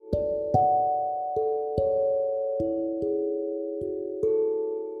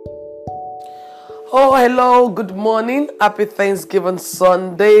Oh, hello, good morning. Happy Thanksgiving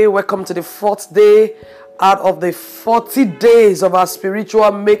Sunday. Welcome to the fourth day out of the 40 days of our spiritual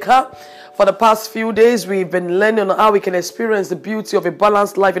maker. For the past few days, we've been learning on how we can experience the beauty of a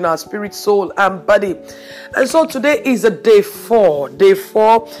balanced life in our spirit, soul, and body. And so today is day 4,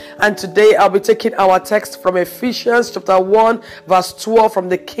 and today I'll be taking our text from Ephesians chapter 1, verse 12 from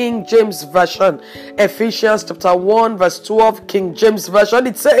the King James Version. Ephesians chapter 1, verse 12, King James Version.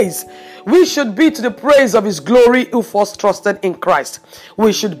 It says, "We should be to the praise of his glory who first trusted in Christ."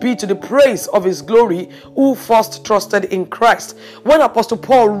 We should be to the praise of his glory who first trusted in Christ. When Apostle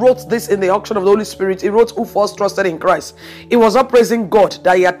Paul wrote this in the auction of the Holy Spirit, he wrote who first trusted in Christ. He was not praising God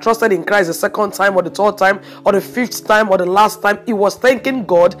that he had trusted in Christ the second time or the third time or the fifth time or the last time. He was thanking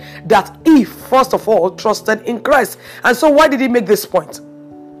God that he first of all trusted in Christ. And so why did he make this point?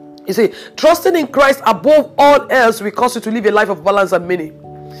 You see, trusting in Christ above all else will cause you to live a life of balance and meaning.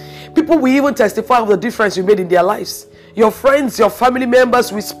 People will even testify of the difference you made in their lives. Your friends, your family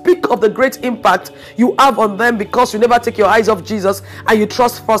members will speak of the great impact you have on them because you never take your eyes off Jesus and you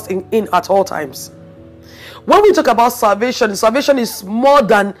trust first in at all times. When we talk about salvation is more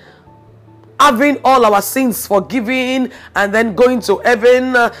than having all our sins forgiven and then going to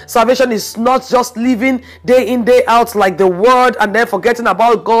heaven. Salvation is not just living day in, day out like the world and then forgetting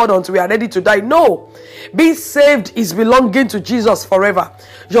about God until we are ready to die. No. Being saved is belonging to Jesus forever.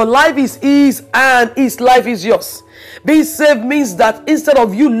 Your life is his and his life is yours. Being saved means that instead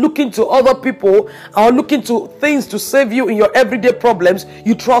of you looking to other people or looking to things to save you in your everyday problems,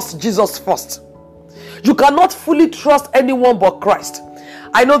 you trust Jesus first. You cannot fully trust anyone but Christ.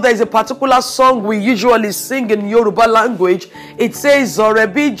 I know there is a particular song we usually sing in Yoruba language. It says,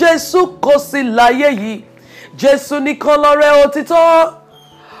 "Ọ̀rẹ́ Jésù kò sí láyé yìí, Jésù nìkan lọ̀rẹ́ òtítọ́.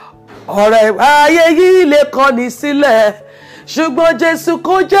 Ọ̀rẹ́ ayé yìí lè kọ̀ni sílẹ̀, ṣùgbọ́n Jésù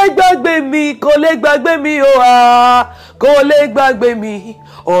kò jẹ́ gbàgbé mi, kò lè gbàgbé mi o ha, kò lè gbàgbé mi.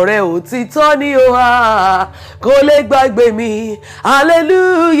 Ọ̀rẹ́ òtítọ́ ni o ha, kò lè gbàgbé mi.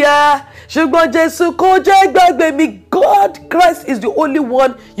 Hallelujah. Ṣùgbọ́n Jésù kò jẹ́ gbàgbé mi." God, Christ is the only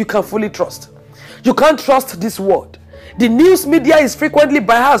one you can fully trust. You can't trust this world. The news media is frequently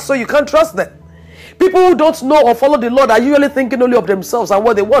biased, so you can't trust them. People who don't know or follow the Lord are usually thinking only of themselves and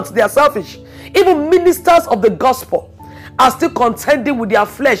what they want. They are selfish. Even ministers of the gospel are still contending with their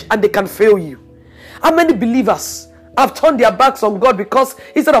flesh and they can fail you. How many believers have turned their backs on God because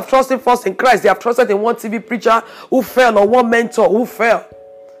instead of trusting first in Christ, they have trusted in one TV preacher who fell or one mentor who fell?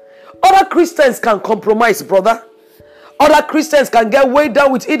 Other Christians can compromise, brother. Other Christians can get weighed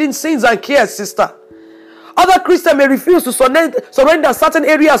down with hidden sins and cares, sister. Other Christians may refuse to surrender certain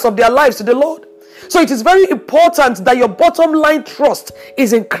areas of their lives to the Lord. So it is very important that your bottom line trust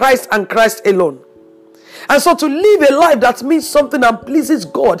is in Christ and Christ alone. And so to live a life that means something and pleases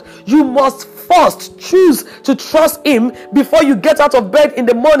God, you must first choose to trust him before you get out of bed in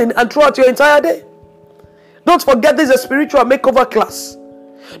the morning and throughout your entire day. Don't forget, this is a spiritual makeover class.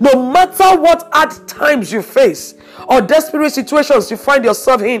 No matter what hard times you face or desperate situations you find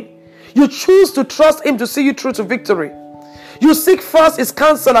yourself in, you choose to trust him to see you through to victory. You seek first his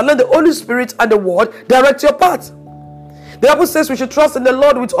counsel and let the Holy Spirit and the word direct your path. The Bible says we should trust in the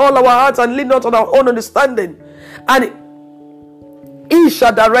Lord with all our hearts and lean not on our own understanding, and he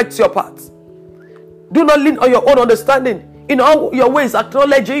shall direct your path. Do not lean on your own understanding. In all your ways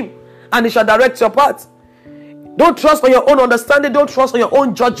acknowledge him and he shall direct your path. Don't trust on your own understanding. Don't trust on your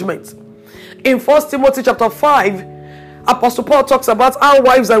own judgment. In 1 Timothy chapter 5, Apostle Paul talks about how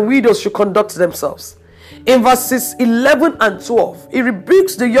wives and widows should conduct themselves. In verses 11 and 12, he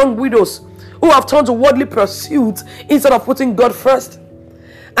rebukes the young widows who have turned to worldly pursuits instead of putting God first.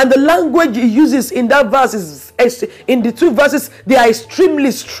 And the language he uses in that verse is, in the two verses, they are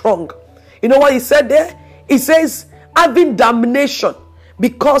extremely strong. You know what he said there? He says, having damnation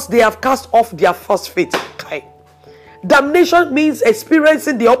because they have cast off their first faith. Okay. Damnation means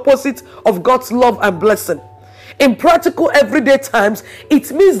experiencing the opposite of God's love and blessing. In practical everyday times,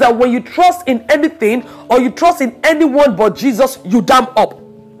 it means that when you trust in anything or you trust in anyone but Jesus, you dam up.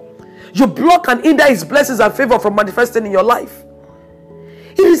 You block and hinder his blessings and favor from manifesting in your life.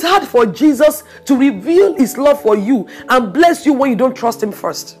 It is hard for Jesus to reveal his love for you and bless you when you don't trust him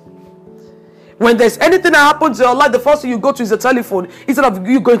first. When there's anything that happens in your life, the first thing you go to is the telephone instead of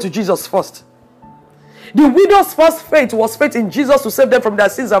you going to Jesus first. The widow's first faith was faith in Jesus to save them from their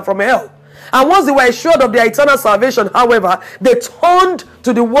sins and from hell. And once they were assured of their eternal salvation, however, they turned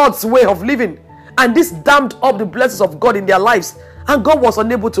to the world's way of living. And this dammed up the blessings of God in their lives. And God was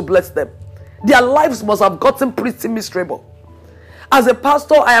unable to bless them. Their lives must have gotten pretty miserable. As a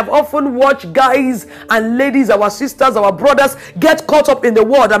pastor, I have often watched guys and ladies, our sisters, our brothers, get caught up in the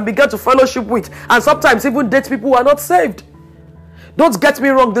world and begin to fellowship with, and sometimes even date people who are not saved. Don't get me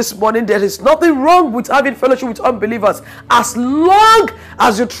wrong this morning. There is nothing wrong with having fellowship with unbelievers, as long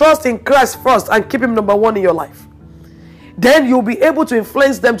as you trust in Christ first and keep him number one in your life. Then you'll be able to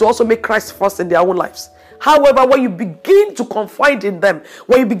influence them to also make Christ first in their own lives. However, when you begin to confide in them,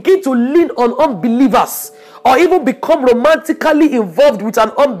 when you begin to lean on unbelievers, or even become romantically involved with an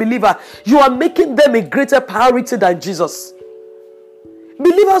unbeliever, you are making them a greater priority than Jesus.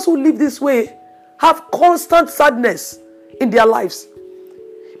 Believers who live this way have constant sadness in their lives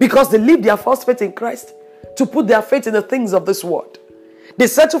because they leave their first faith in Christ to put their faith in the things of this world. They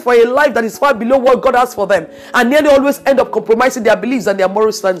settle for a life that is far below what God has for them, and nearly always end up compromising their beliefs and their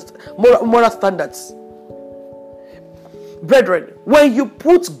moral standards. Brethren, when you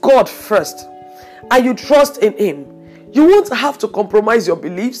put God first and you trust in him, you won't have to compromise your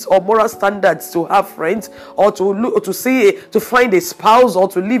beliefs or moral standards to have friends, or to find a spouse, or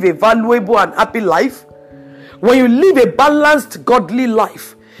to live a valuable and happy life. When you live a balanced, godly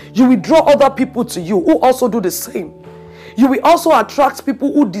life, you will draw other people to you who also do the same. You will also attract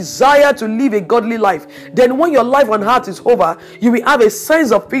people who desire to live a godly life. Then when your life on earth is over, you will have a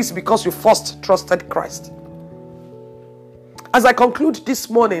sense of peace because you first trusted Christ. As I conclude this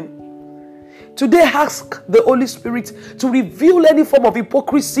morning, today ask the Holy Spirit to reveal any form of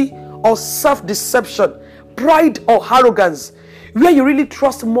hypocrisy or self-deception, pride or arrogance, where you really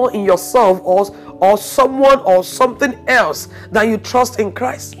trust more in yourself or someone or something else than you trust in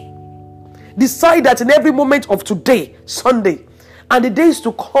Christ. Decide that in every moment of today, Sunday, and the days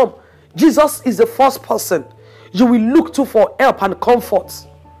to come, Jesus is the first person you will look to for help and comfort.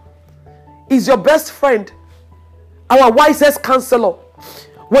 He's your best friend, our wisest counselor.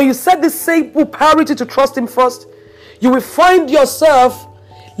 When you set the same priority to trust him first, you will find yourself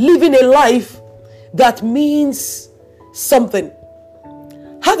living a life that means something.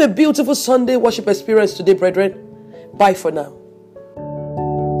 Have a beautiful Sunday worship experience today, brethren. Bye for now.